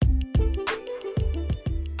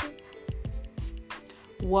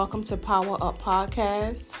Welcome to Power Up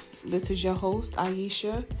Podcast. This is your host,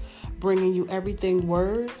 Aisha, bringing you everything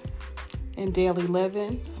word and daily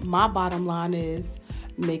living. My bottom line is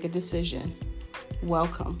make a decision.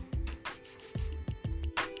 Welcome.